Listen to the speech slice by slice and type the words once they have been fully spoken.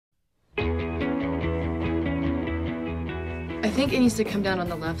I think it needs to come down on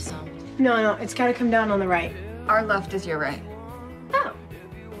the left some. No, it's gotta come down on the right. Our left is your right. Oh.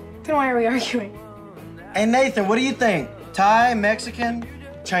 Then why are we arguing? Hey, Nathan, what do you think? Thai, Mexican?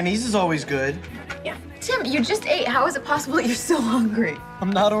 Chinese is always good. Yeah. Tim, you just ate. How is it possible that you're still hungry? I'm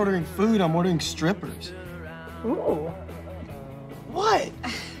not ordering food, I'm ordering strippers. Ooh. What?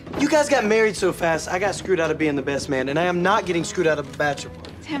 You guys got married so fast, I got screwed out of being the best man, and I am not getting screwed out of the bachelor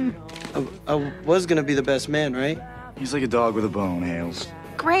party. Tim, I was gonna be the best man, right? He's like a dog with a bone, Hales.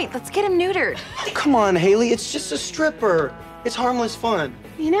 great. Let's get him neutered. Come on, Haley, it's just a stripper. It's harmless fun.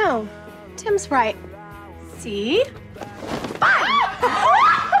 You know, Tim's right. See?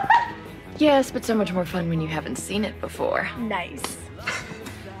 Yes, but so much more fun when you haven't seen it before. Nice.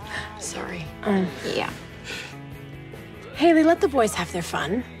 Sorry. Yeah. Haley, let the boys have their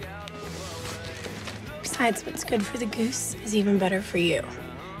fun. Besides, what's good for the goose is even better for you.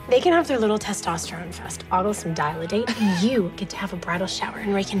 They can have their little testosterone fest, ogle some Dial-A-Date, and you get to have a bridal shower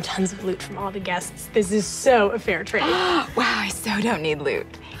and rake in tons of loot from all the guests. This is so a fair trade. Wow, I so don't need loot.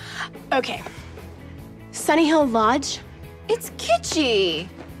 Okay. Sunny Hill Lodge. It's kitschy.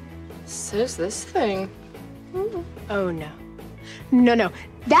 So's this thing. Oh, no. No.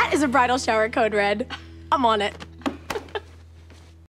 That is a bridal shower code red. I'm on it.